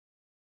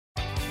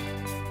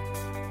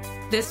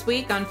This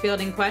week on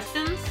Fielding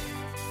Questions,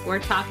 we're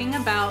talking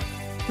about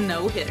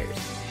no-hitters.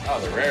 Oh,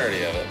 the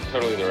rarity of it.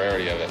 Totally the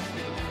rarity of it.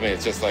 I mean,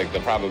 it's just like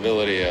the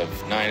probability of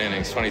 9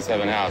 innings,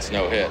 27 outs,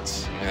 no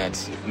hits. And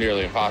that's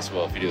nearly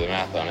impossible if you do the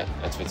math on it.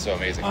 That's what's so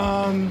amazing.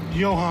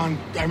 Johan,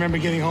 I remember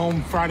getting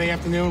home Friday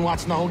afternoon,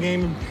 watching the whole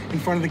game in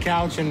front of the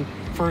couch, and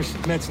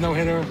first Mets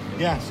no-hitter.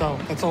 Yeah, so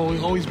that's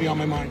always be on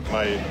my mind.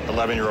 My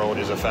 11-year-old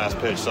is a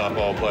fast-pitch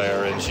softball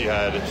player, and she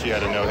had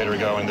a no-hitter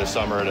going this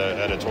summer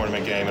at a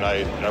tournament game, and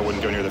I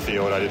wouldn't go near the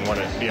field. I didn't want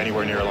to be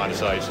anywhere near a line of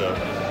sight, so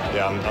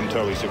yeah, I'm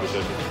totally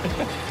superstitious.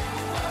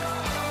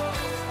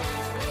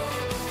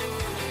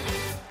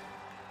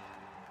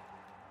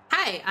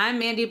 Hi, I'm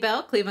Mandy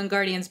Bell, Cleveland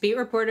Guardians beat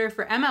reporter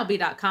for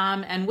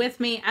MLB.com, and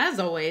with me, as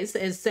always,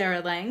 is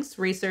Sarah Langs,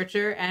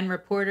 researcher and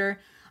reporter,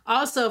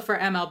 also for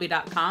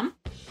MLB.com.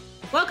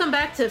 Welcome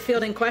back to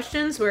Fielding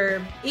Questions,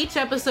 where each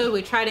episode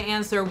we try to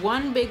answer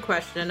one big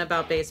question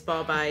about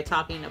baseball by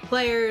talking to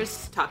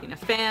players, talking to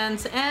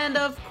fans, and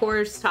of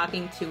course,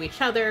 talking to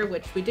each other,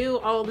 which we do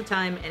all the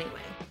time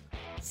anyway.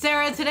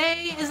 Sarah,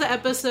 today is the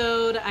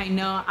episode I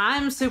know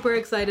I'm super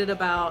excited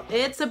about.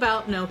 It's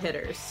about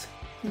no-hitters.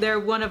 They're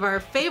one of our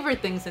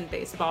favorite things in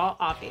baseball,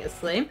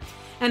 obviously,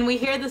 and we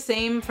hear the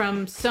same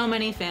from so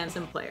many fans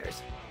and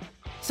players.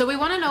 So we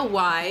want to know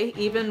why,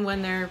 even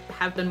when there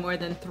have been more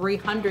than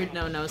 300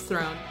 no-nos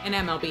thrown in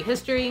MLB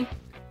history,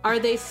 are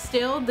they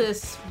still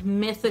this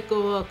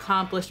mythical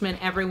accomplishment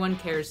everyone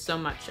cares so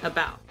much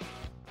about?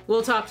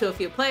 We'll talk to a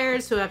few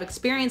players who have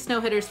experienced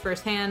no-hitters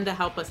firsthand to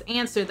help us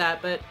answer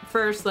that, but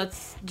first,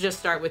 let's just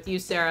start with you,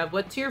 Sarah.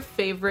 What's your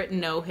favorite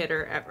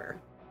no-hitter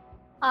ever?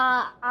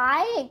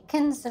 I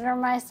consider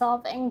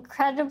myself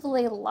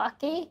incredibly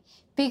lucky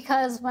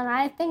because when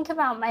I think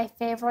about my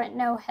favorite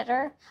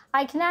no-hitter,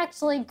 I can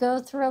actually go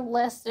through a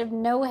list of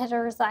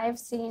no-hitters I've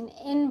seen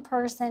in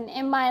person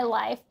in my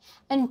life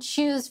and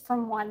choose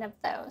from one of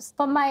those.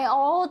 But my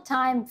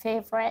all-time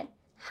favorite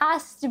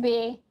has to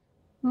be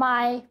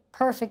my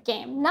perfect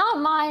game. Not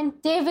mine,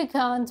 David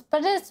Cohn's,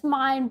 but it's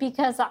mine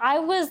because I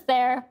was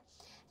there.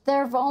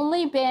 There have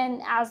only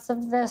been, as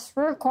of this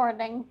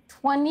recording,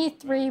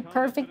 23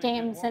 perfect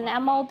games in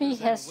MLB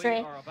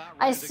history.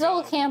 I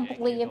still can't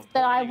believe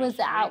that I was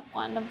at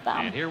one of them.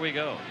 And here we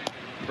go.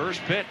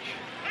 First pitch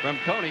from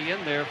Tony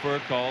in there for a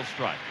called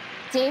strike.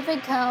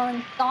 David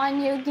Cohn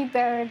on Yogi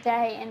Berra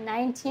Day in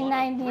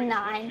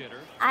 1999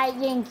 at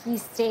Yankee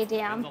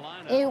Stadium.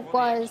 It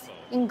was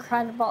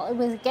incredible. It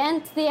was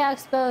against the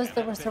Expos.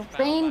 There was a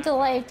rain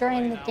delay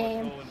during the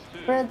game.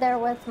 We were there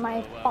with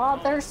my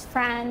father's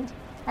friend,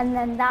 and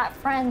then that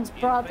friend's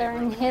brother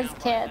and his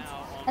kids.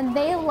 And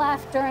they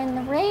left during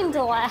the rain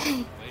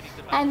delay.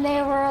 And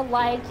they were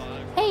like,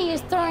 hey,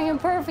 he's throwing a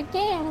perfect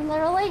game. And they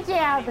were like,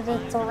 yeah, but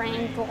it's a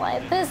rain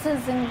delay. This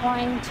isn't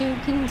going to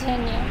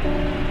continue.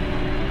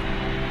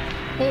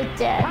 It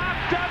did.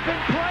 Popped up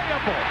and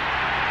playable.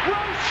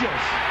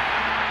 Roaches.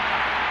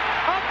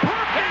 A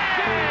perfect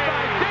game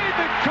by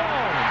David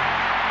Cohn.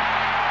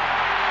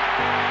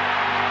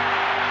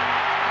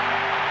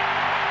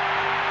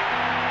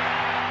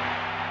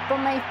 But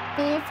my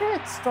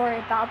favorite story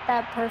about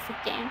that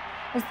perfect game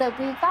is that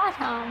we got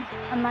home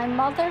and my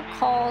mother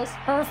calls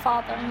her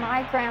father,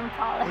 my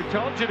grandfather. We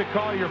told you to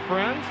call your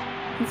friends.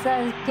 And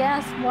says,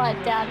 guess what,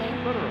 Daddy?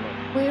 Literally.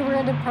 We were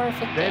at a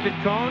perfect game. David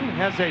Cohn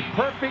has a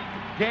perfect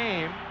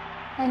game.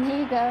 And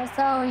he goes,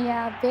 oh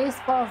yeah,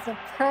 baseball's a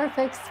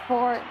perfect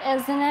sport,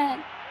 isn't it?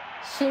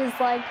 She's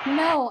like,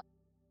 no,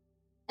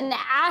 an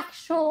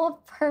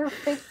actual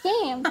perfect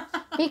game.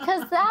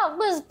 Because that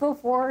was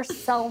before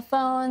cell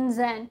phones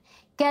and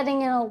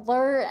getting an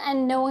alert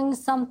and knowing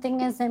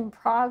something is in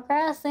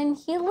progress. And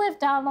he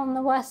lived out on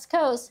the West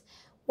Coast.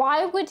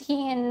 Why would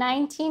he in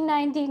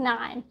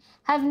 1999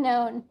 have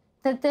known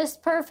that this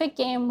perfect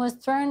game was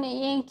thrown at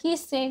Yankee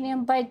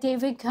Stadium by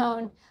David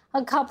Cohn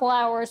a couple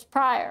hours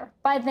prior?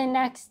 By the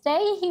next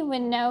day, he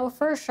would know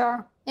for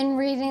sure. In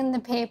reading the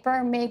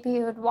paper, maybe he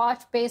would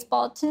watch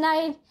Baseball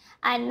Tonight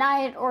at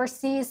night or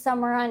see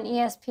somewhere on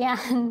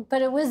ESPN.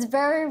 But it was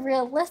very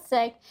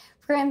realistic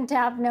for him to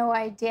have no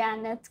idea.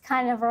 And it's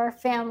kind of our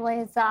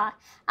family's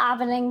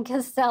Abbott and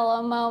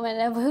Costello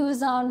moment of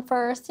who's on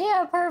first.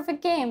 Yeah,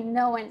 perfect game.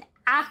 No, an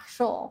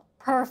actual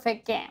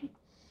perfect game.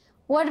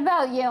 What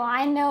about you?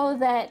 I know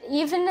that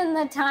even in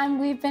the time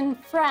we've been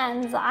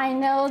friends, I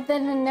know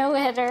that a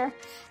no-hitter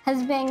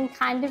has been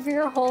kind of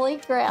your holy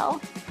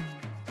grail.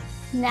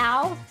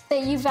 Now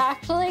that you've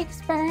actually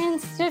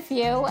experienced a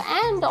few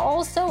and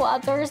also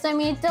others, I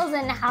mean, it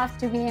doesn't have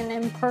to be an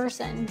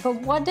in-person, but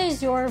what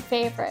is your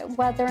favorite,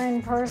 whether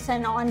in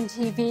person, on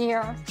TV,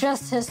 or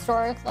just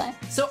historically?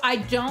 So I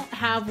don't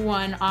have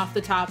one off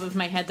the top of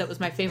my head that was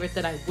my favorite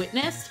that I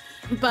witnessed,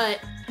 but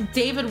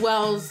David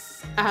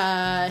Wells,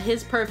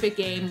 his perfect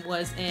game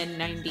was in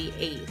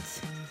 98.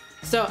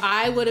 So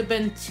I would have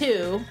been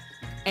 2,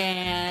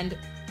 and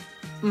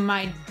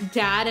my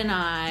dad and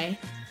I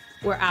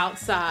were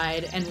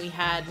outside, and we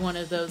had one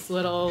of those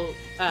little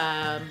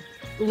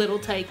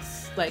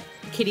Tykes, like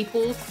kiddie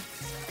pools.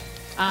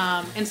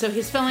 And so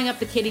he's filling up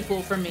the kiddie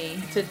pool for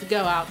me to go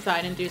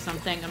outside and do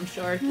something, I'm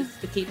sure,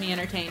 just to keep me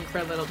entertained for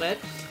a little bit.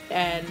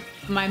 And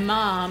my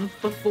mom,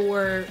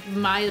 before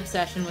my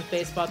obsession with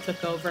baseball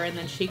took over and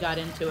then she got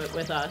into it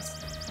with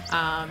us,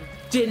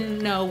 didn't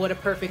know what a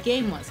perfect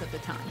game was at the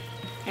time.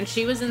 And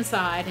she was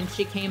inside and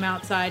she came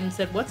outside and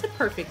said, "What's a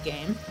perfect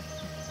game?"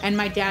 And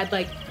my dad,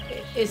 like,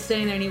 is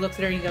sitting there and he looks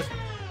at her and he goes,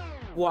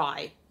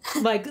 "Why?"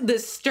 Like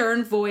this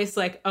stern voice,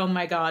 like, "Oh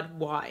my God,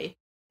 why?"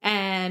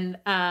 And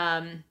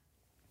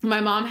my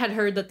mom had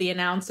heard that the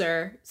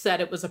announcer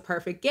said it was a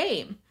perfect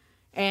game.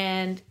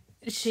 And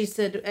she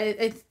said,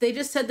 they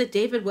just said that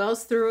David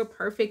Wells threw a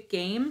perfect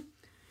game.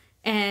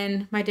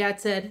 And my dad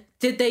said,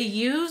 "Did they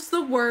use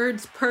the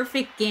words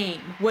perfect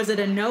game? Was it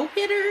a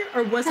no-hitter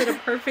or was it a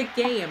perfect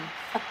game?"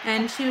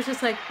 And she was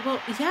just like, "Well,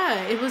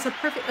 yeah, it was a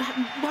perfect...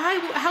 Why?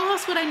 How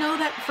else would I know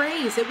that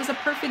phrase? It was a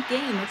perfect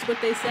game. That's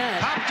what they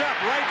said." Popped up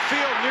right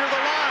field near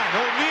the line.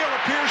 O'Neill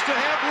appears to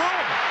have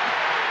room.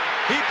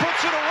 He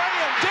puts it away,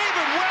 and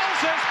David Wells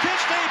has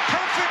pitched a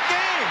perfect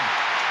game.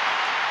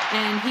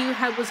 And he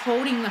was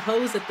holding the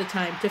hose at the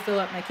time to fill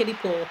up my kiddie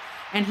pool.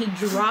 And he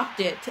dropped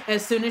it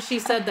as soon as she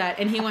said that.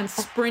 And he went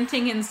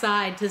sprinting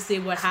inside to see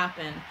what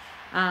happened.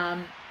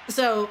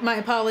 So my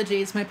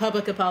apologies, my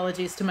public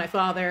apologies to my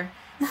father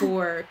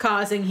for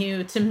causing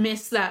you to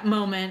miss that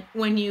moment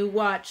when you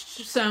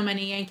watched so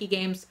many Yankee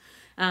games.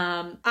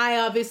 I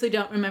obviously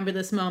don't remember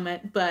this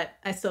moment, but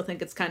I still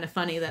think it's kind of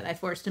funny that I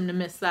forced him to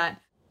miss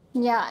that.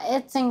 Yeah,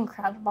 it's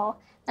incredible.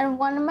 And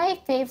one of my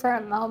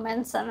favorite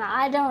moments, and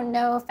I don't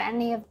know if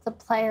any of the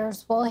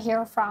players we'll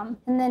hear from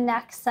in the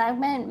next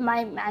segment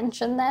might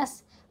mention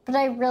this, but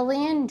I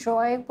really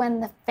enjoy when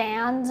the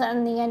fans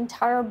and the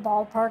entire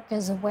ballpark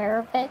is aware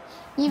of it,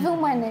 even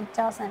when it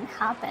doesn't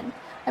happen.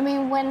 I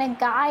mean, when a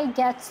guy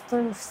gets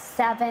through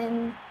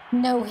 7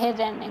 no-hit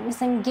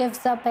innings and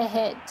gives up a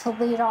hit to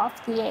lead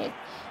off the 8th,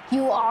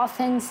 you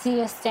often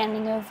see a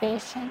standing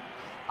ovation.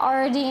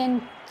 Already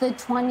in the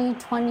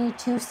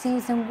 2022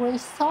 season, we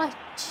saw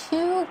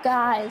 2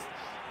 guys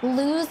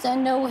lose a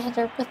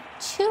no-hitter with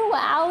 2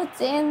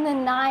 outs in the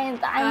 9th.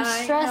 I'm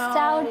stressed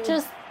out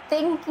just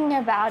thinking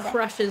about it.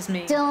 Crushes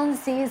me. Dylan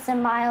Cease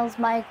and Miles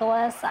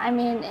Michaelis. I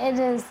mean, it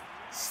is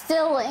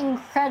still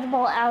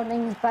incredible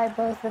outings by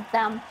both of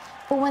them.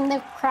 But when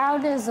the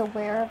crowd is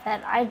aware of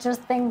it, I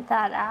just think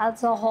that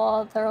adds a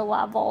whole other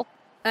level.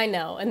 I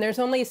know, and there's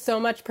only so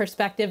much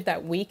perspective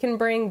that we can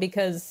bring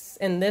because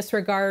in this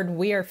regard,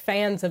 we are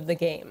fans of the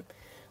game.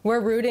 We're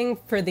rooting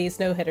for these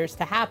no-hitters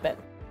to happen.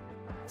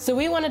 So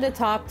we wanted to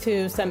talk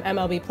to some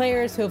MLB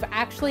players who have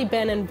actually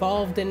been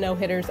involved in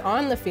no-hitters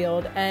on the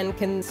field and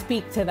can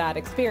speak to that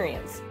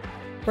experience.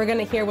 We're going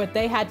to hear what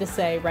they had to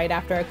say right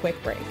after a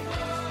quick break.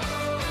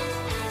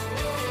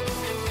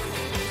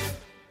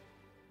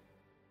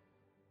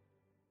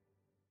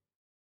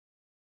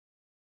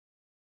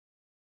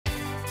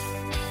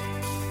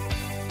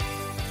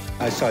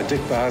 I saw Dick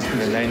Boston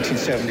in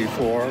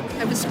 1974.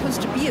 I was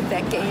supposed to be at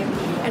that game,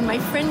 and my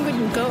friend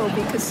wouldn't go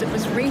because it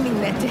was raining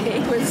that day.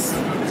 It was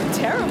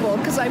terrible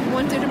because I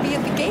wanted to be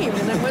at the game,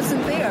 and I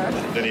wasn't there.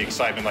 Then the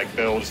excitement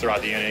builds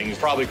throughout the innings.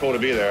 Probably cool to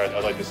be there.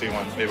 I'd like to see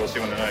one. Maybe we'll see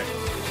one tonight.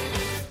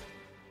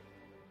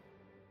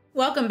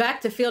 Welcome back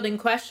to Fielding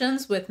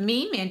Questions with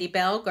me, Mandy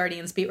Bell,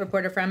 Guardians beat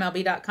reporter for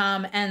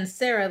MLB.com, and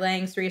Sarah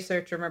Langs,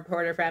 researcher and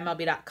reporter for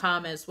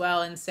MLB.com as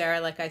well. And Sarah,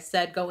 like I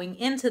said, going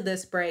into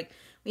this break,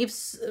 we have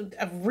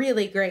a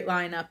really great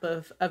lineup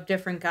of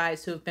different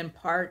guys who have been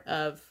part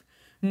of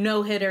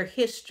no-hitter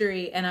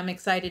history, and I'm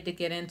excited to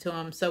get into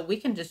them. So we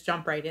can just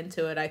jump right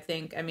into it, I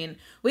think. I mean,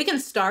 we can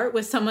start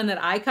with someone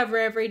that I cover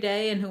every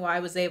day and who I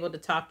was able to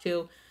talk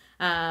to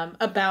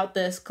about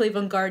this,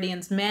 Cleveland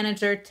Guardians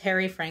manager,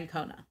 Terry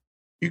Francona.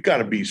 You got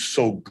to be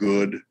so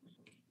good,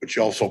 but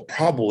you also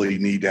probably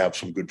need to have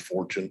some good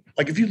fortune.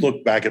 Like if you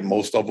look back at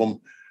most of them,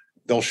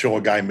 they'll show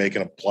a guy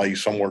making a play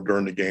somewhere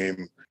during the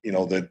game,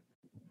 that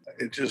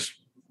it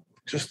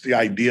just the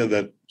idea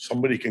that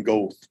somebody can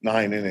go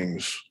 9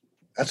 innings,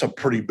 that's a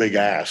pretty big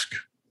ask.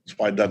 That's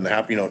why it doesn't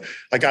happen.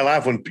 Like I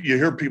laugh when you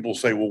hear people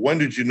say, well, when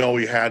did you know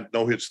he had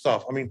no-hit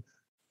stuff? I mean,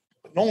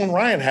 Nolan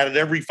Ryan had it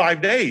every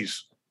 5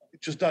 days.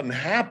 It just doesn't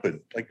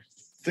happen. Like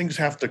things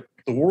have to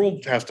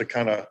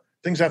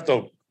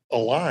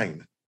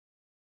align.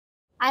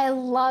 I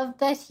love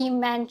that he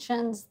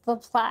mentions the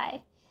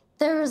play.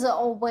 There's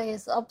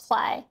always a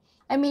play.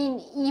 I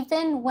mean,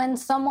 even when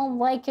someone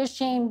like a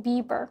Shane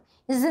Bieber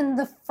is in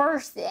the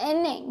first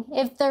inning,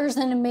 if there's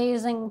an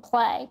amazing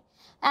play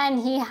and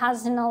he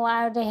hasn't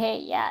allowed a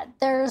hit yet,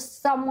 there's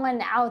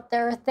someone out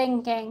there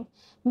thinking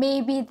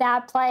maybe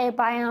that play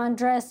by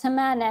Andres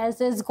Jimenez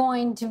is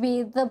going to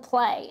be the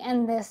play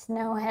in this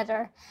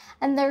no-hitter.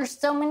 And there's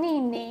so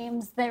many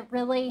names that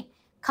really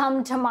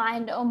come to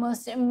mind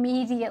almost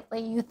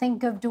immediately. You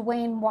think of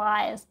Dwayne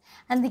Wise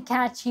and the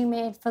catch he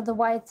made for the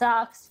White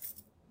Sox.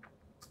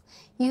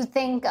 you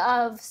think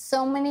of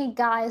so many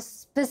guys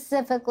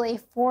specifically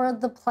for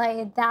the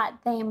play that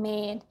they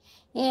made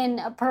in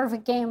a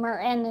perfect game or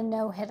in a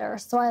no-hitter.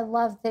 So I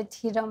love that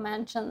Tito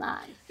mentioned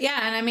that. Yeah,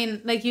 and I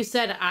mean, like you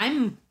said,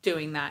 I'm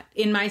doing that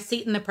in my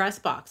seat in the press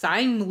box.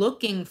 I'm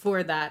looking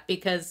for that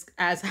because,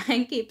 as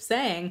I keep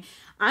saying,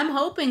 I'm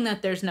hoping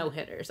that there's no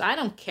hitters. I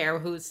don't care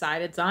whose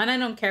side it's on. I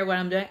don't care what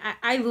I'm doing.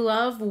 I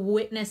love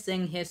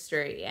witnessing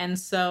history. And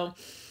so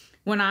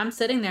when I'm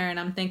sitting there and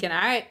I'm thinking, all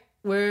right,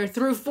 we're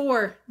through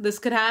 4, this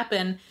could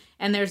happen,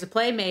 and there's a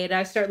play made,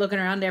 I start looking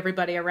around to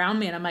everybody around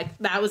me and I'm like,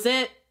 that was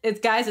it.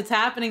 It's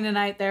happening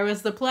tonight. There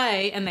was the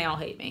play, and they all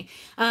hate me.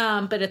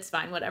 But it's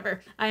fine,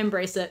 whatever. I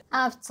embrace it.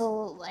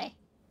 Absolutely.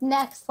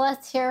 Next,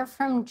 let's hear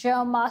from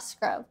Joe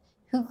Musgrove,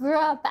 who grew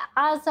up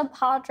as a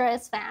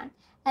Padres fan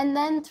and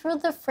then threw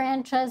the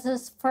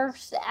franchise's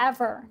first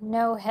ever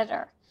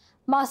no-hitter.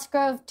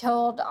 Musgrove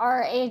told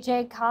our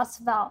AJ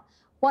Casavel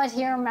what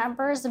he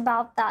remembers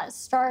about that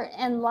start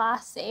in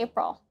last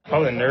April.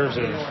 Probably the nerves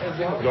of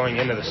going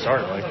into the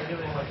start.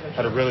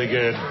 Had a really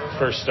good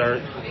first start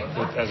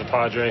as a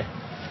Padre.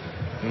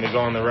 And we go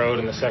on the road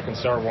in the second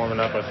start warming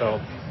up, I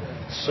felt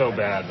so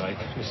bad.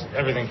 Just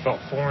everything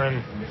felt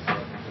foreign.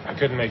 I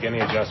couldn't make any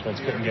adjustments,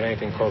 couldn't get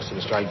anything close to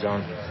the strike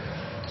zone.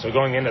 So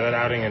going into that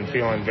outing and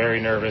feeling very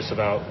nervous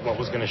about what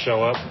was going to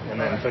show up, and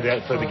then for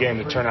the game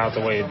to turn out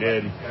the way it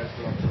did,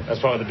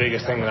 that's probably the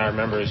biggest thing that I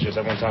remember. Is just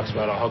everyone talks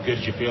about how good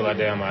did you feel that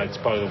day. It's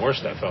probably the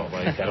worst I felt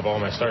out of all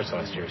my starts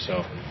last year.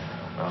 So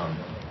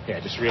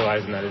just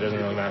realizing that it doesn't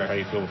really matter how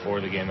you feel before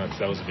the game. That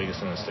was the biggest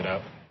thing that stood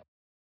out.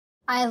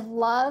 I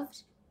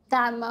loved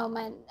that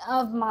moment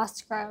of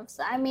Musgrove's.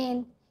 I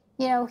mean,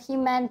 he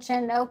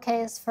mentioned,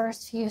 his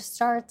first few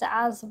starts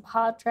as a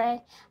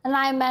Padre, and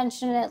I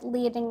mentioned it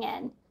leading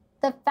in.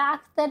 The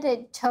fact that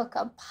it took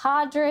a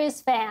Padres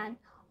fan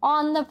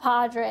on the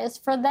Padres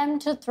for them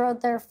to throw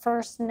their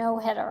first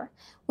no-hitter.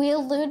 We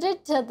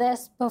alluded to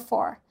this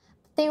before.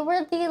 They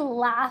were the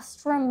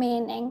last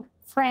remaining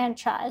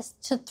franchise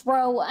to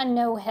throw a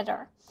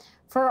no-hitter.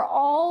 For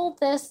all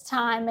this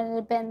time, it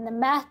had been the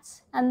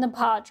Mets and the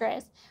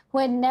Padres who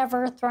had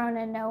never thrown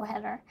a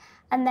no-hitter.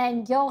 And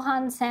then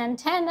Johan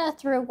Santana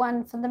threw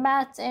one for the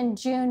Mets in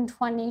June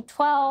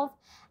 2012.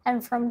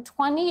 And from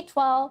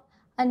 2012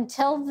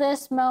 until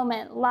this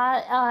moment,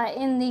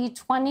 in the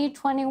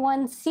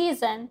 2021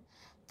 season,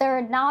 there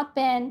had not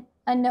been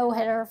a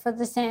no-hitter for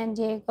the San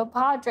Diego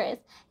Padres.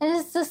 And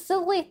it's a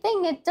silly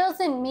thing. It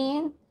doesn't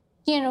mean,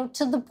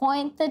 to the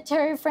point that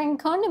Terry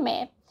Francona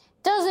made.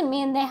 Doesn't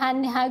mean they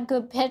hadn't had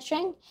good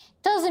pitching.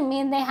 Doesn't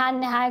mean they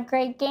hadn't had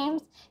great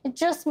games. It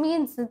just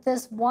means that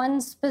this one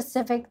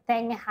specific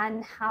thing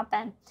hadn't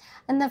happened.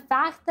 And the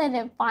fact that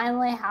it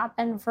finally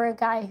happened for a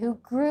guy who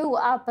grew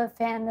up a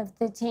fan of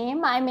the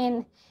team,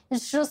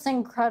 it's just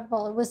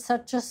incredible. It was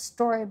such a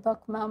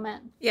storybook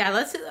moment.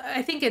 Yeah,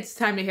 I think it's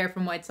time to hear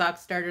from White Sox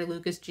starter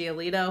Lucas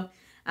Giolito,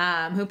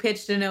 who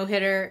pitched a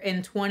no-hitter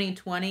in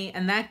 2020.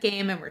 And that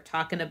game, and we're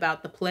talking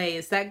about the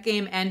plays, that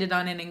game ended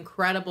on an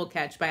incredible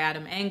catch by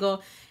Adam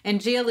Engel.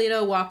 And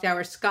Giolito walked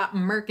our Scott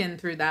Merkin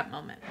through that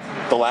moment.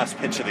 The last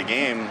pitch of the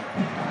game,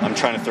 I'm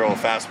trying to throw a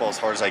fastball as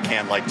hard as I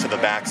can, to the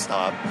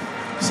backstop.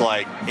 It's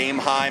aim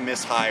high,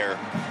 miss higher.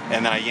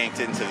 And then I yanked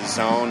it into the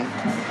zone,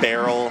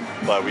 barrel,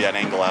 but we had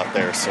Engel out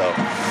there, so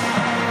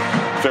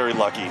very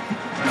lucky.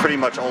 Pretty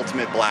much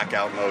ultimate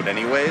blackout mode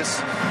anyways.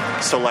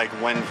 So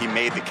when he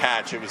made the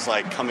catch, it was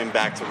coming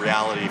back to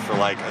reality for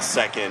a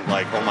second,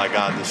 oh my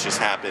God, this just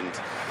happened.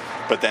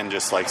 But then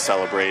just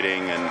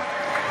celebrating,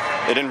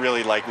 and it didn't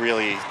really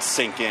really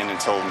sink in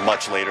until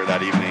much later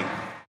that evening.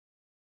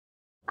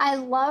 I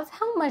love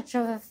how much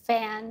of a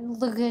fan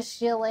Lucas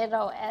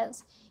Giolito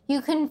is.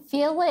 You can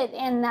feel it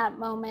in that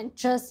moment,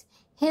 just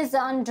his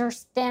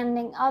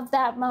understanding of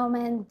that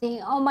moment, the,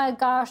 oh my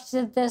gosh,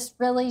 did this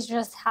really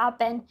just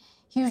happen?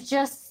 You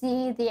just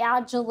see the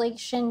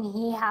adulation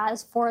he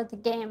has for the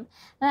game.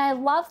 And I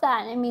love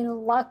that.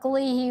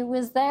 Luckily he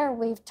was there.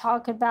 We've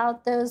talked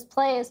about those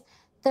plays.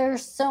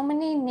 There's so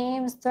many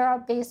names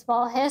throughout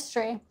baseball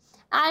history.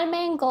 Adam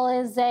Engel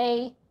is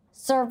a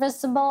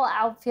serviceable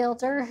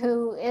outfielder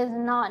who is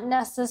not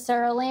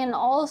necessarily an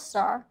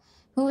all-star,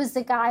 who is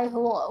the guy who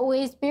will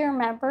always be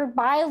remembered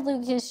by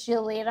Lucas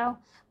Giolito,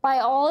 by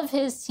all of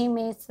his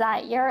teammates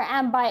that year,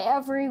 and by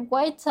every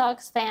White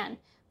Sox fan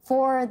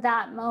for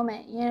that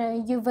moment.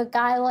 You have a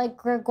guy like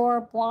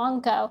Gregor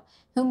Blanco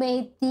who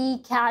made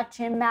the catch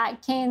in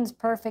Matt Cain's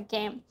perfect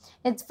game.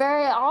 It's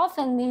very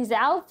often these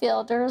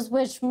outfielders,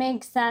 which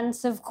makes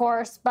sense, of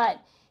course,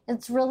 but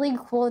it's really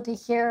cool to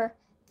hear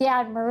the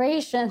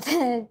admiration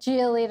that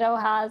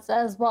Giolito has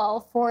as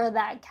well for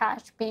that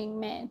catch being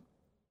made.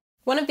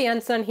 One of the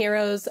unsung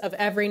heroes of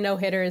every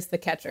no-hitter is the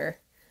catcher.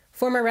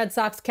 Former Red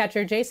Sox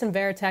catcher Jason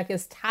Varitek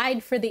is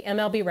tied for the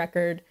MLB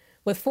record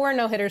with 4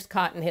 no-hitters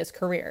caught in his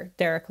career: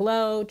 Derek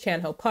Lowe,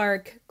 Chan-Ho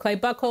Park, Clay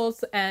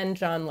Buchholz, and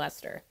John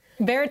Lester.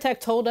 Varitek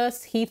told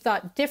us he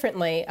thought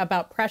differently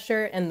about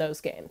pressure in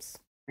those games.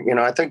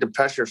 I think the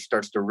pressure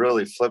starts to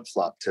really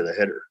flip-flop to the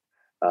hitter.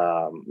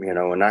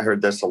 And I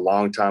heard this a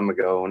long time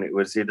ago, and it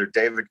was either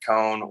David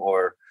Cone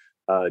or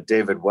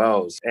David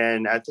Wells.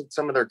 And I think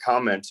some of their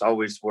comments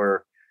always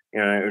were,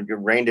 it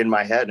reined in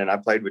my head. And I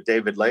played with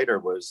David later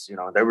was,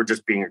 they were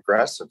just being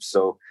aggressive.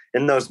 So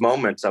in those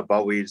moments, I've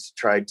always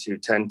tried to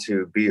tend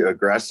to be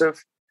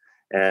aggressive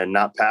and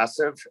not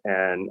passive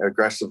and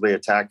aggressively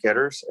attack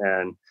hitters.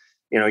 And,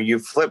 you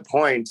flip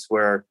points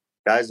where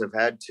guys have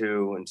had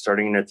 2 and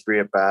starting at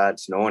 3 at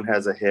bats, no one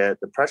has a hit.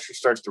 The pressure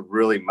starts to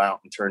really mount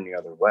and turn the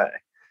other way.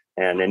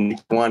 And in each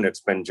one,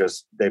 it's been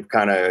just, they've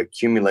kind of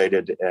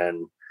accumulated,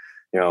 and,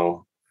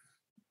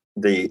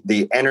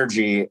 the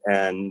energy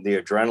and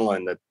the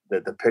adrenaline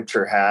that the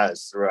pitcher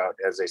has throughout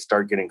as they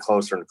start getting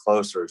closer and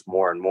closer is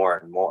more and more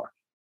and more.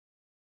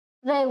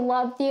 I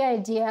love the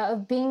idea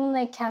of being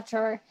the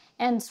catcher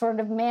and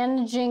sort of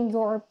managing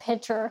your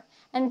pitcher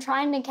and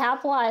trying to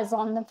capitalize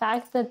on the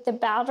fact that the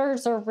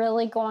batters are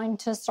really going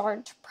to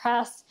start to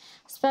press,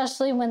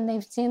 especially when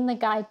they've seen the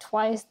guy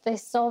twice, they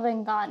still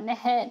haven't gotten a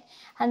hit,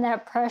 and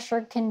that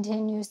pressure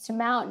continues to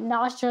mount,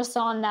 not just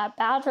on that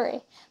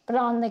battery, but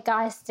on the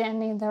guy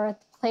standing there at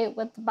the plate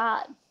with the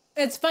bat.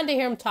 It's fun to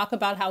hear him talk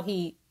about how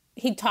he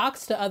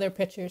talks to other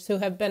pitchers who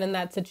have been in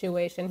that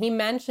situation. He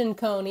mentioned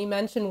Cone, he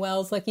mentioned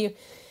Wells. Like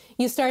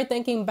you start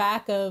thinking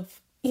back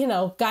of,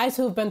 guys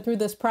who have been through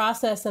this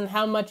process and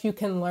how much you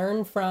can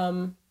learn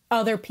from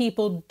other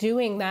people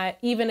doing that,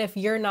 even if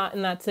you're not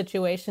in that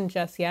situation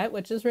just yet,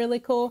 which is really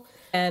cool.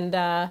 And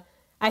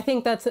I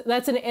think that's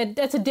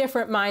a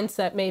different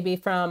mindset maybe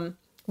from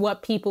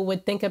what people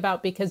would think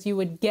about, because you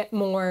would get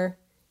more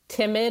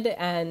timid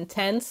and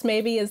tense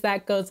maybe as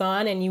that goes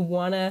on, and you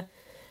want to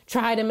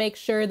try to make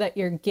sure that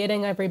you're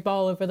getting every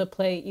ball over the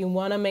plate. You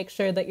want to make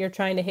sure that you're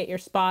trying to hit your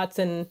spots,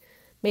 and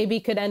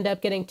maybe could end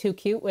up getting too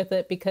cute with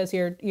it because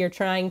you're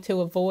trying to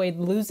avoid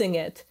losing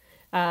it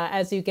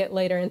as you get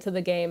later into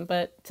the game.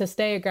 But to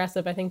stay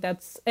aggressive, I think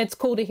it's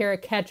cool to hear a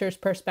catcher's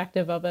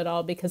perspective of it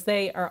all, because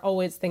they are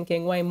always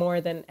thinking way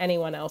more than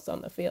anyone else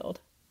on the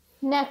field.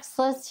 Next,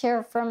 let's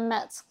hear from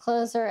Mets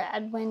closer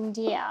Edwin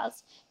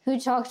Diaz, who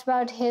talked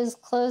about his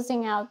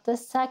closing out the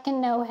second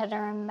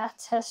no-hitter in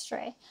Mets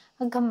history,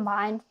 a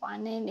combined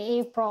one in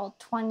April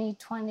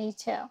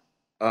 2022.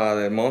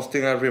 The most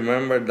thing I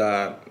remember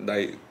that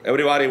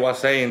everybody was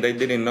saying they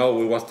didn't know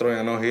we was throwing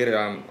a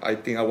no-hitter. I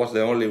think I was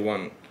the only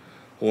one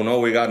who know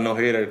we got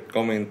no-hitter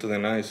coming to the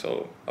night,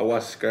 so I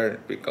was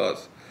scared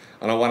because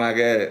I don't want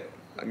to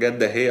get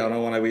the hit. I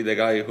don't want to be the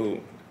guy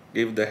who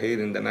give the hit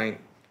in the night.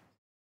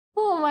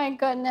 Oh my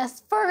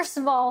goodness. First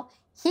of all,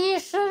 he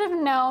should have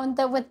known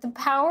that with the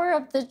power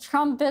of the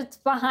trumpets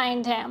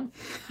behind him,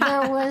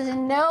 there was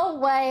no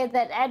way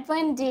that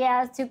Edwin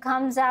Diaz, who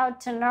comes out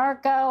to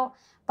Narco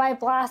by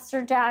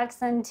Blaster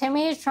Jackson,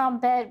 Timmy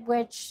Trumpet,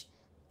 which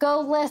go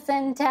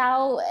listen to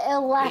how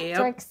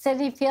electric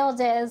Citi Field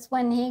is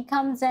when he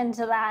comes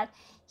into that.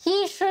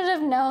 He should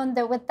have known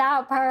that with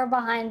that power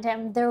behind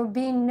him, there would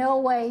be no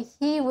way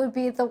he would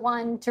be the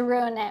one to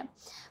ruin it.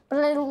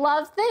 But I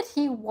love that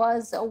he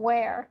was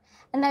aware.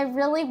 And I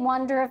really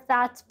wonder if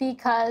that's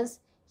because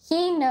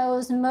he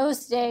knows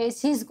most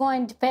days he's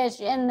going to pitch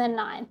in the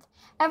 9th.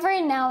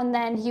 Every now and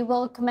then he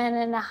will come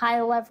in a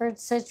high leverage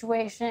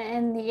situation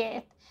in the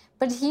 8th.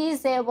 But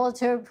he's able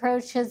to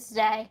approach his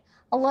day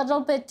a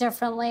little bit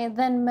differently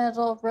than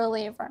middle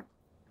reliever.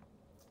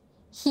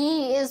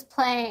 He is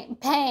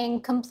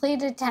paying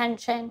complete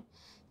attention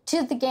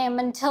to the game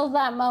until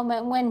that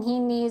moment when he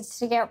needs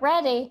to get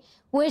ready,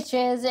 which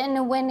is in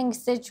a winning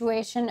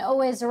situation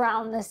always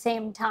around the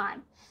same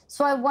time.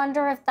 So I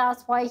wonder if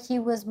that's why he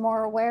was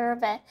more aware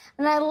of it.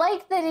 And I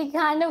like that he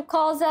kind of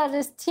calls out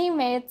his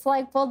teammates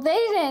like, well, they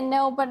didn't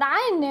know, but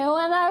I knew,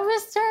 and I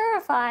was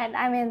terrified.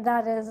 I mean,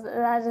 that is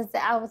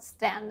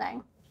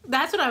outstanding.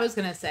 That's what I was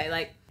going to say.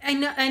 Like,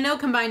 I know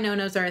combined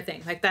no-nos are a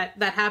thing. Like, that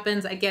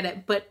happens, I get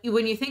it. But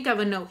when you think of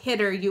a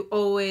no-hitter,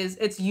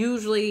 it's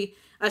usually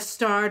a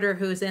starter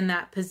who's in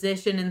that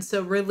position. And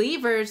so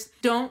relievers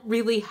don't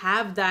really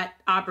have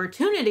that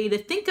opportunity to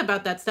think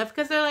about that stuff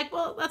because they're like,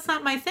 well, that's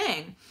not my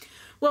thing.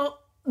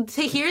 Well,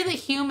 to hear the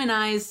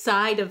humanized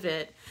side of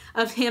it,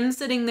 of him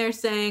sitting there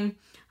saying,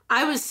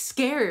 I was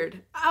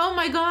scared. Oh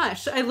my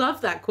gosh. I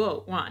love that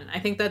quote. I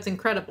think that's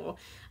incredible.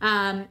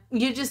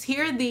 You just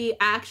hear the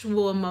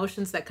actual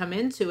emotions that come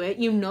into it.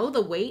 You know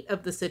the weight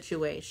of the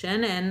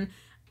situation and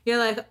you're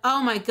like,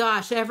 oh my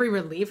gosh, every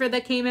reliever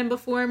that came in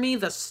before me,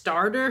 the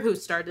starter who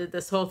started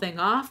this whole thing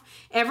off,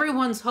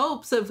 everyone's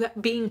hopes of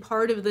being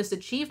part of this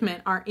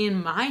achievement are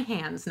in my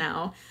hands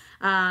now.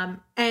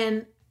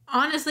 And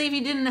honestly, if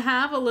you didn't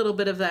have a little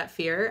bit of that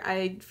fear,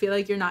 I feel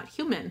like you're not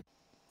human.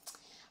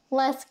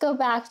 Let's go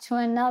back to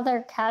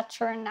another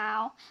catcher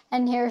now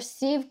and hear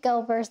Steve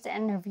Gilbert's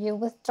interview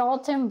with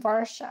Dalton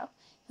Varsho,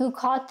 who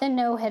caught the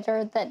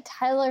no-hitter that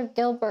Tyler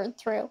Gilbert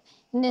threw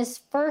in his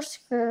first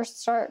career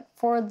start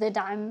for the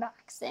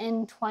Diamondbacks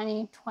in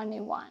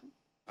 2021.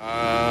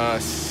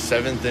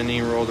 7th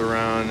inning rolled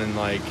around, and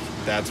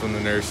that's when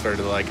the nerves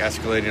started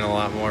escalating a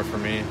lot more for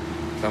me.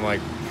 So I'm like,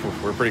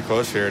 we're pretty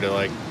close here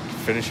to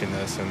finishing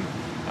this, and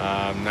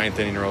 9th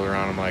inning rolled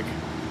around. I'm like,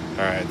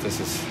 all right, this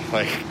is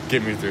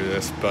get me through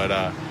this.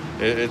 But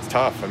it's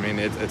tough. I mean,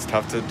 it's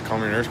tough to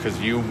calm your nerves because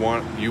you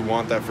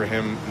want that for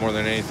him more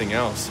than anything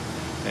else.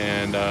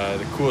 And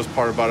the coolest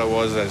part about it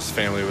was that his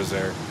family was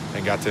there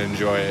and got to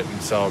enjoy it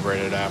and celebrate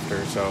it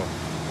after. So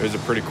it was a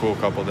pretty cool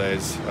couple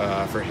days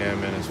for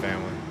him and his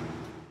family.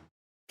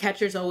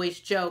 Catchers always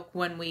joke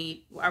when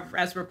we,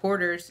 as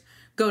reporters,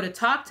 go to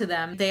talk to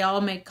them. They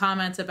all make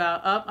comments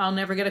about, I'll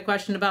never get a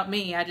question about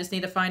me. I just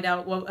need to find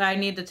out I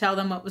need to tell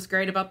them what was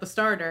great about the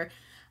starter.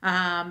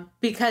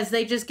 Because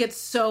they just get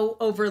so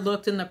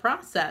overlooked in the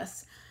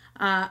process.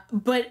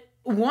 But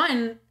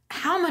one,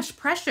 how much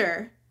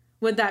pressure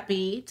would that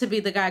be to be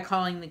the guy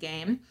calling the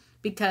game?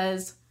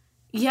 Because,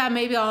 yeah,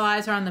 maybe all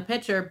eyes are on the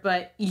pitcher,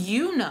 but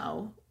you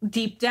know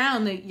deep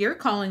down that you're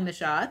calling the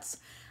shots.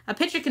 A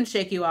pitcher can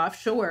shake you off,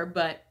 sure,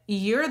 but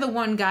you're the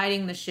one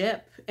guiding the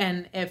ship.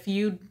 And if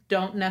you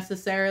don't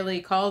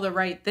necessarily call the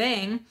right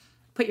thing,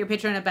 put your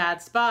pitcher in a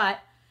bad spot,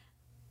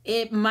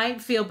 it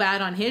might feel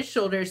bad on his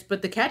shoulders,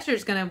 but the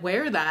catcher's going to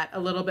wear that a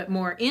little bit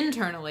more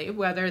internally,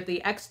 whether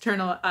the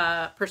external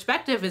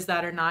perspective is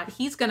that or not.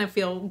 He's going to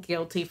feel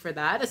guilty for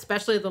that,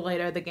 especially the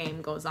later the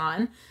game goes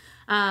on.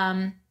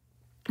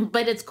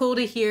 But it's cool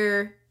to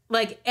hear,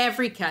 like,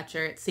 every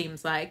catcher, it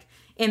seems like,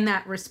 in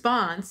that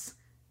response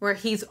where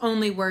he's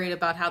only worried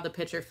about how the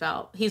pitcher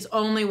felt. He's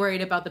only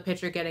worried about the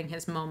pitcher getting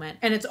his moment.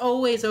 And it's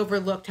always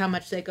overlooked how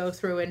much they go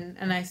through,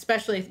 and I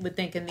especially would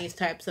think in these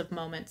types of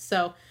moments.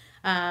 So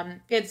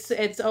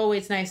it's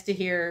always nice to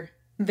hear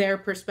their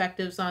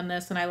perspectives on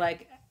this, and I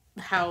like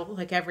how,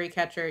 like every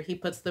catcher, he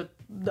puts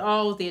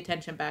all the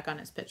attention back on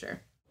his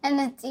pitcher. And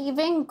it's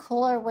even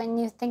cooler when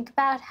you think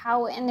about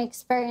how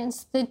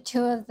inexperienced the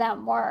two of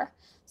them were.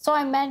 So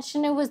I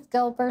mentioned it was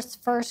Gilbert's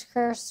first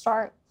career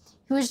start.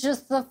 He was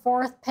just the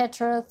fourth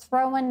pitcher to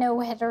throw a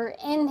no-hitter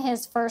in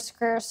his first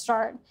career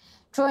start,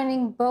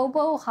 joining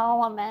Bobo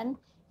Holloman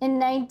in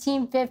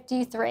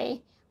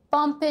 1953,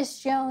 Bumpus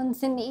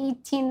Jones in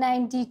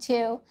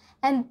 1892,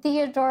 and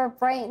Theodore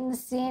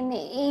Breitenstein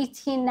in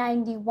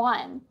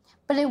 1891.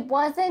 But it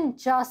wasn't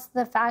just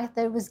the fact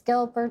that it was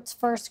Gilbert's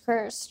first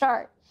career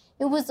start.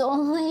 It was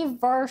only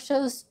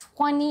Varsho's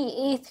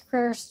 28th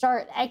career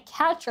start at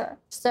catcher.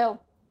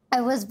 So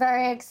I was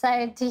very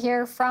excited to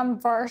hear from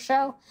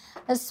Varsho,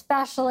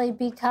 especially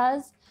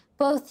because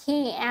both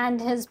he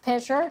and his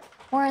pitcher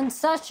were in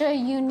such a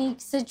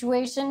unique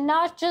situation,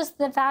 not just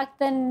the fact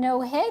that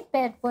no-hit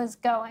bid was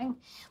going,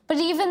 but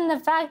even the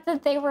fact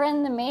that they were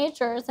in the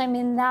majors. I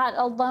mean, that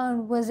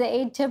alone was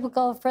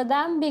atypical for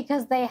them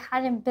because they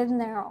hadn't been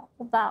there all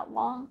that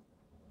long.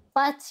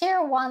 Let's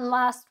hear one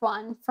last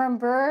one from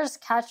Brewers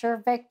catcher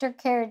Victor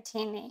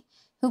Caratini,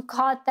 who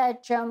caught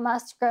that Joe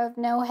Musgrove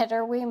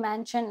no-hitter we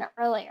mentioned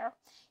earlier.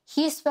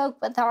 He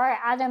spoke with our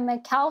Adam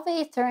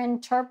McKelvey through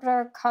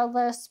interpreter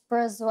Carlos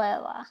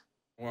Brazuela.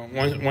 Well,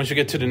 once you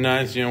get to the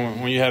ninth,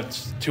 when you have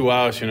 2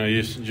 outs,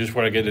 you just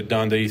want to get it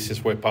done the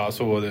easiest way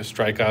possible, whether it's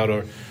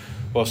strikeout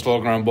or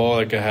slow ground ball,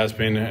 like it has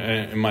been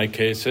in my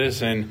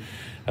cases. And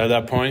at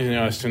that point,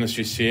 as soon as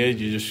you see it,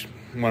 you just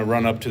want to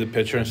run up to the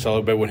pitcher and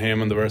celebrate with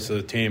him and the rest of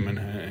the team and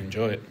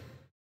enjoy it.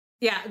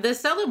 Yeah, the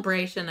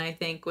celebration, I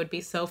think, would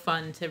be so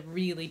fun to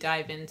really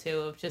dive into,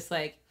 of just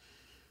like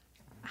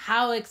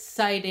how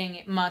exciting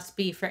it must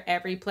be for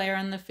every player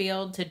on the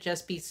field to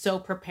just be so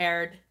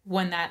prepared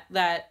when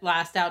that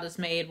last out is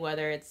made,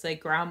 whether it's a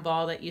ground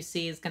ball that you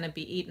see is going to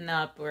be eaten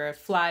up or a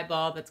fly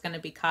ball that's going to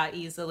be caught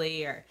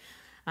easily, or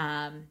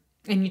and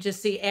you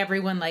just see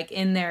everyone like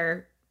in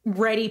their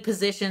ready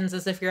positions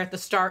as if you're at the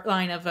start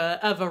line of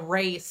a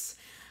race.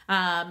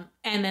 And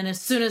then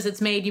as soon as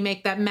it's made, you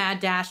make that mad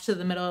dash to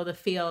the middle of the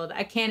field.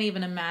 I can't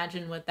even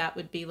imagine what that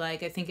would be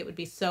like. I think it would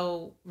be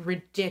so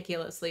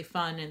ridiculously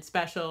fun and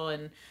special.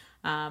 And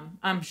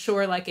I'm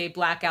sure like a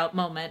blackout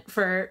moment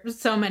for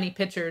so many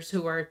pitchers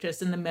who are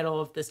just in the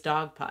middle of this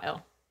dog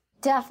pile.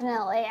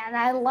 Definitely. And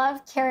I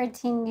love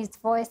Caratini's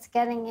voice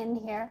getting in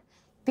here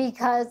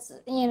because,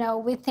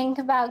 we think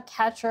about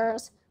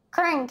catchers,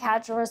 current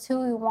catchers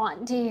who we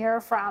want to hear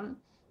from,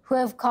 who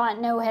have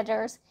caught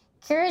no-hitters.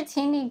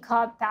 Caratini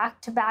caught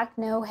back-to-back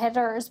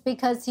no-hitters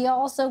because he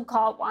also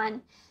caught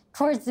one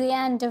towards the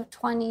end of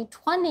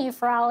 2020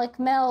 for Alec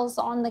Mills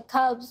on the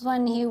Cubs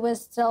when he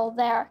was still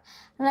there.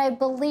 And I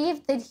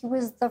believe that he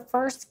was the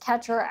first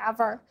catcher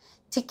ever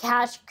to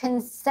catch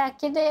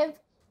consecutive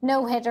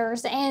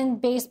no-hitters in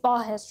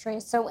baseball history,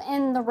 so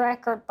in the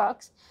record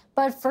books,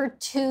 but for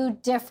 2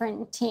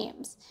 different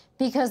teams,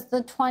 because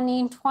the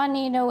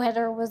 2020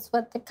 no-hitter was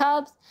with the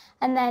Cubs,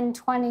 and then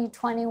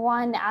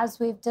 2021, as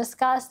we've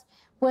discussed,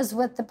 was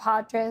with the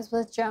Padres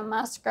with Joe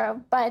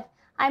Musgrove. But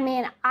I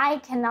mean, I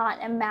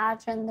cannot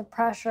imagine the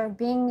pressure of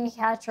being a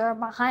catcher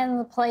behind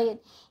the plate,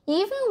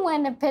 even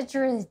when a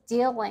pitcher is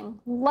dealing,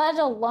 let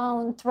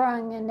alone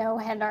throwing a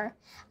no-hitter.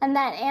 And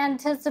that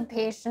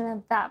anticipation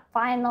of that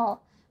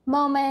final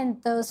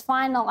moment, those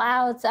final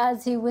outs,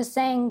 as he was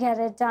saying, get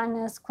it done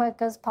as quick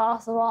as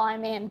possible. I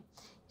mean,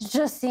 it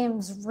just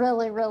seems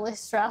really, really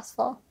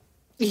stressful.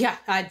 Yeah,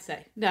 I'd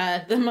say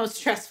the most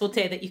stressful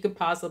day that you could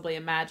possibly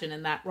imagine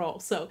in that role.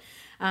 So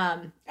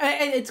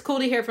it's cool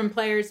to hear from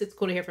players. It's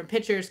cool to hear from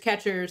pitchers,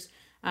 catchers,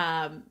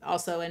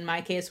 Also, in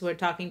my case, we're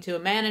talking to a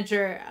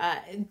manager.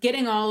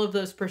 Getting all of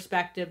those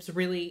perspectives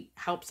really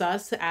helps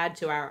us add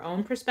to our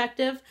own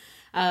perspective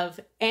of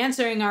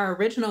answering our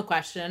original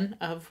question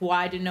of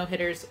why do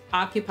no-hitters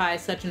occupy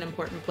such an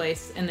important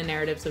place in the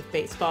narratives of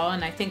baseball.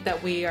 And I think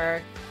that we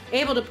are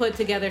able to put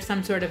together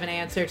some sort of an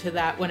answer to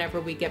that whenever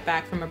we get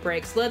back from a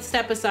break. So let's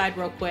step aside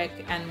real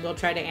quick and we'll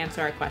try to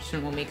answer our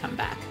question when we come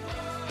back.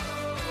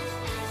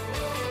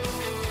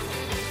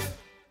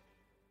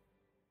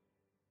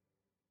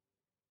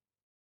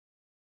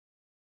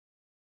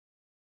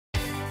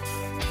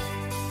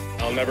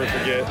 I'll never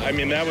forget. I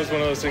mean, that was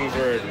one of those things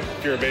where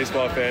if you're a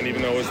baseball fan,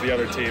 even though it was the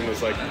other team, it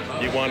was like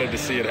you wanted to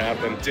see it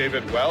happen.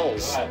 David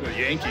Wells, the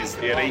Yankees,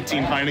 he had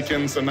 18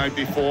 Heinekens the night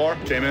before,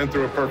 came in,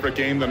 threw a perfect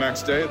game the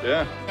next day.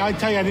 Yeah. I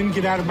tell you, I didn't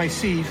get out of my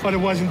seat, but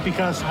it wasn't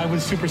because I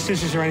was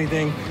superstitious or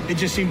anything. It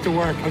just seemed to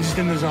work. I was just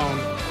in the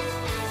zone.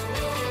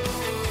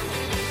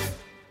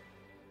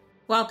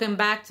 Welcome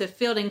back to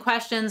Fielding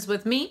Questions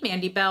with me,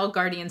 Mandy Bell,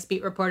 Guardians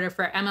beat reporter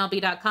for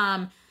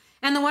MLB.com.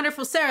 And the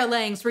wonderful Sarah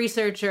Langs,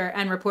 researcher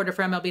and reporter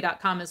for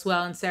MLB.com as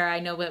well. And Sarah, I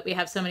know that we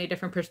have so many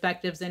different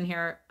perspectives in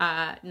here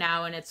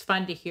now, and it's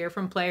fun to hear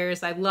from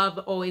players. I love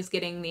always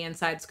getting the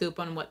inside scoop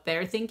on what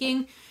they're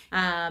thinking.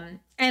 And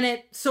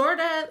it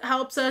sort of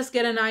helps us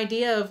get an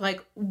idea of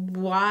like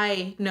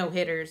why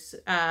no-hitters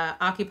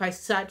occupy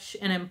such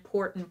an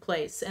important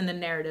place in the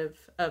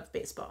narrative of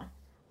baseball.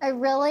 I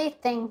really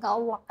think a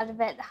lot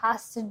of it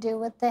has to do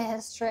with the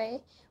history,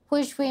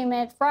 which we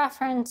made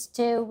reference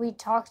to. We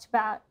talked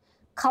about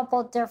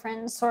couple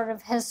different sort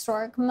of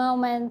historic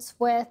moments,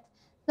 with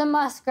the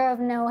Musgrove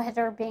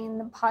no-hitter being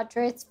the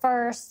Padres'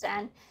 first,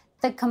 and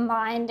the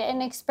combined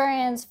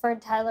inexperience for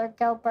Tyler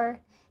Gilbert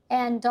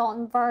and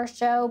Dalton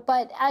Varsho.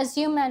 But as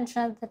you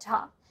mentioned at the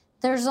top,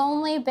 there's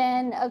only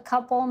been a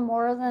couple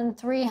more than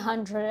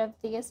 300 of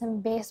these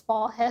in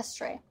baseball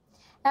history.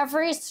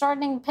 Every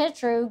starting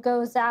pitcher who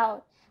goes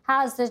out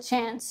has the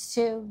chance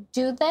to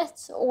do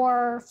this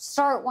or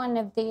start one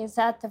of these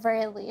at the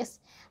very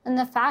least. And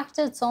the fact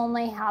it's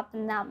only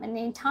happened that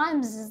many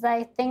times is,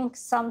 I think,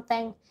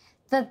 something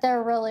that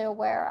they're really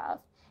aware of.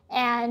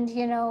 And,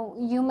 you know,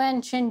 you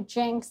mentioned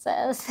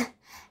jinxes,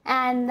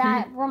 and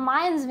that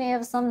reminds me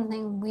of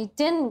something we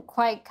didn't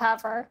quite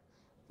cover.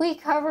 We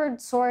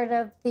covered sort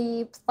of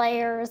the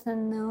players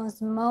in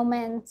those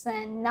moments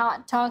and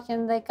not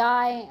talking to the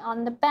guy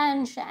on the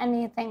bench,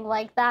 anything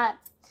like that.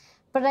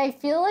 But I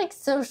feel like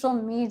social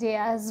media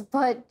has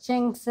put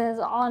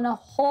jinxes on a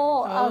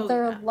whole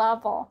other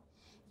level.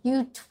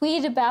 You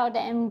tweet about it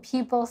and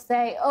people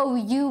say, oh,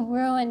 you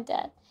ruined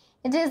it.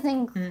 It is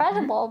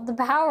incredible the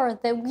power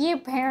that we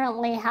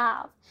apparently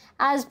have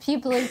as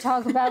people who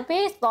talk about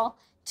baseball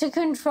to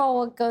control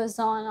what goes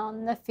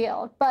on the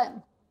field. But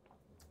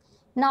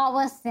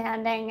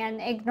notwithstanding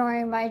and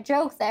ignoring my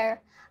joke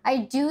there, I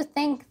do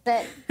think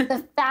that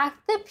the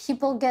fact that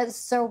people get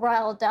so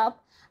riled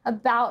up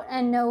about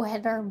a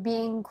no-hitter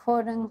being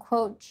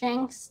quote-unquote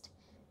jinxed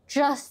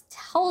just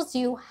tells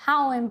you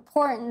how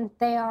important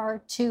they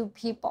are to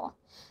people.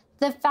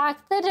 The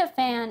fact that a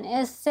fan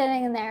is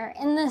sitting there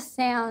in the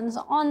stands,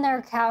 on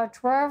their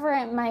couch, wherever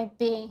it might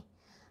be,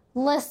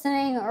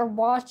 listening or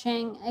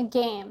watching a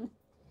game,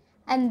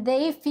 and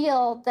they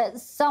feel that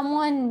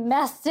someone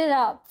messed it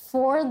up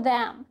for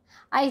them,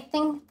 I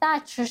think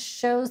that just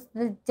shows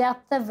the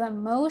depth of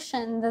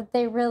emotion that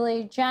they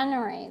really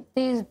generate,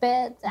 these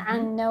bids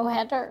and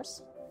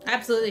no-hitters.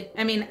 Absolutely.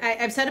 I mean,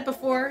 I've said it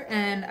before,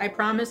 and I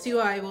promise you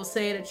I will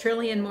say it a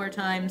trillion more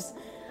times.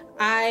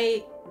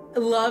 I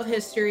love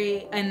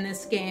history in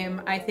this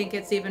game. I think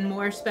it's even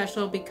more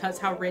special because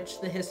how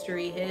rich the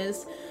history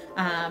is.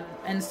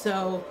 And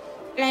so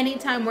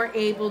anytime we're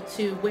able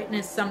to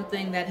witness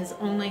something that has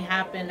only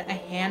happened a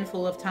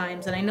handful of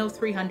times, and I know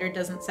 300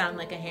 doesn't sound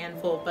like a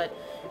handful, but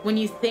when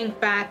you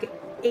think back,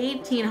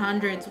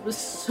 1800s was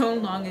so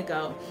long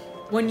ago.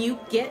 When you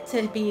get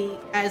to be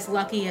as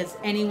lucky as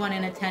anyone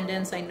in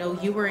attendance, I know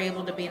you were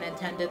able to be in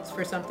attendance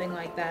for something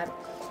like that.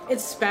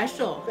 It's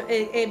special.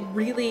 It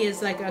really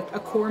is like a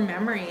core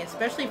memory,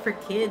 especially for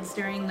kids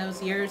during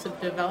those years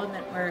of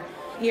development where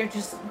you're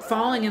just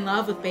falling in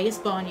love with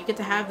baseball and you get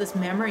to have this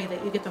memory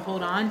that you get to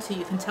hold on to.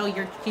 You can tell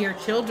your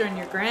children,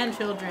 your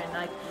grandchildren,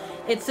 like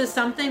it's just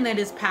something that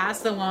is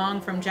passed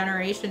along from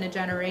generation to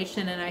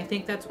generation, and I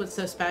think that's what's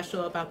so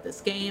special about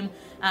this game.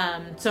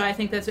 So I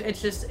think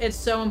it's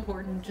so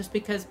important just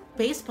because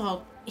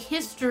baseball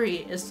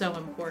history is so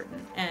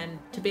important, and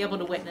to be able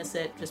to witness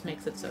it just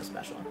makes it so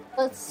special.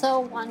 It's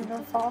so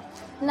wonderful.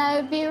 And I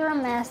would be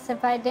remiss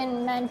if I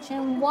didn't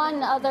mention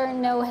one other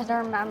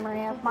no-hitter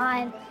memory of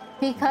mine,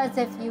 because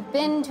if you've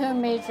been to a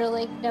Major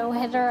League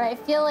no-hitter, I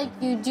feel like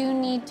you do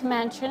need to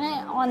mention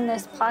it on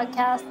this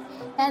podcast.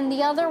 And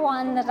the other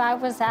one that I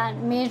was at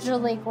Major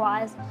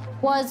League-wise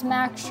was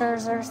Max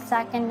Scherzer's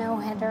second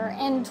no-hitter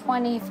in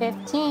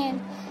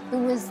 2015. It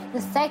was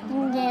the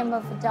second game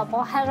of a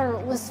doubleheader.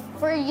 It was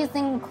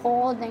freezing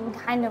cold and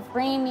kind of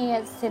rainy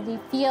at Citi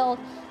Field.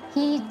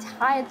 He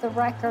tied the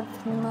record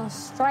for the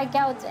most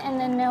strikeouts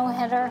in a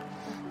no-hitter,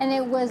 and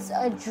it was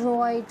a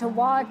joy to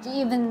watch,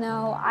 even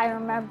though I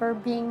remember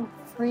being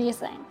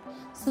freezing.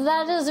 So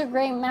that is a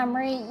great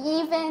memory,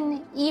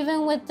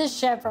 even with the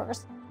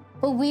shivers.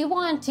 But we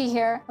want to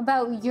hear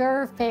about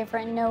your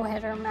favorite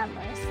no-hitter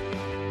memories.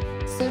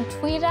 So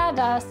tweet at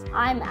us.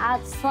 I'm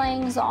at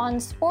Slangs on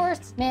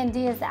Sports.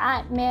 Mandy is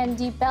at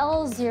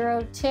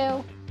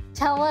MandyBell02.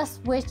 Tell us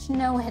which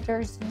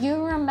no-hitters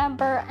you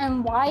remember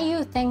and why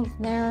you think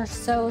they're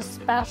so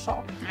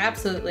special.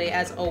 Absolutely,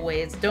 as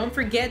always. Don't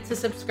forget to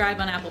subscribe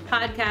on Apple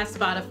Podcasts,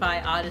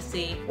 Spotify,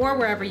 Odyssey, or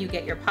wherever you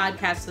get your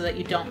podcasts so that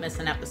you don't miss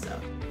an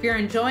episode. If you're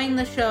enjoying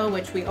the show,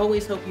 which we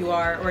always hope you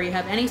are, or you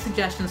have any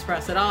suggestions for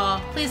us at all,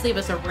 please leave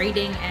us a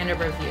rating and a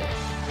review.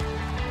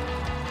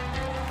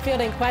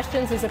 Fielding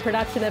Questions is a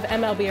production of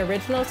MLB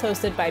Originals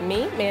hosted by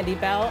me, Mandy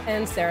Bell,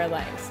 and Sarah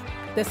Langs.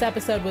 This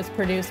episode was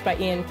produced by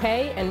Ian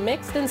Kay and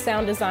mixed and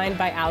sound designed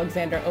by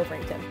Alexander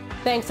Overington.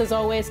 Thanks as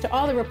always to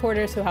all the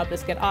reporters who helped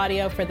us get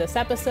audio for this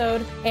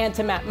episode, and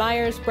to Matt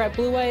Myers, Brett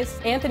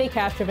Blueways, Anthony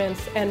Castrovins,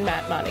 and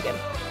Matt Monaghan.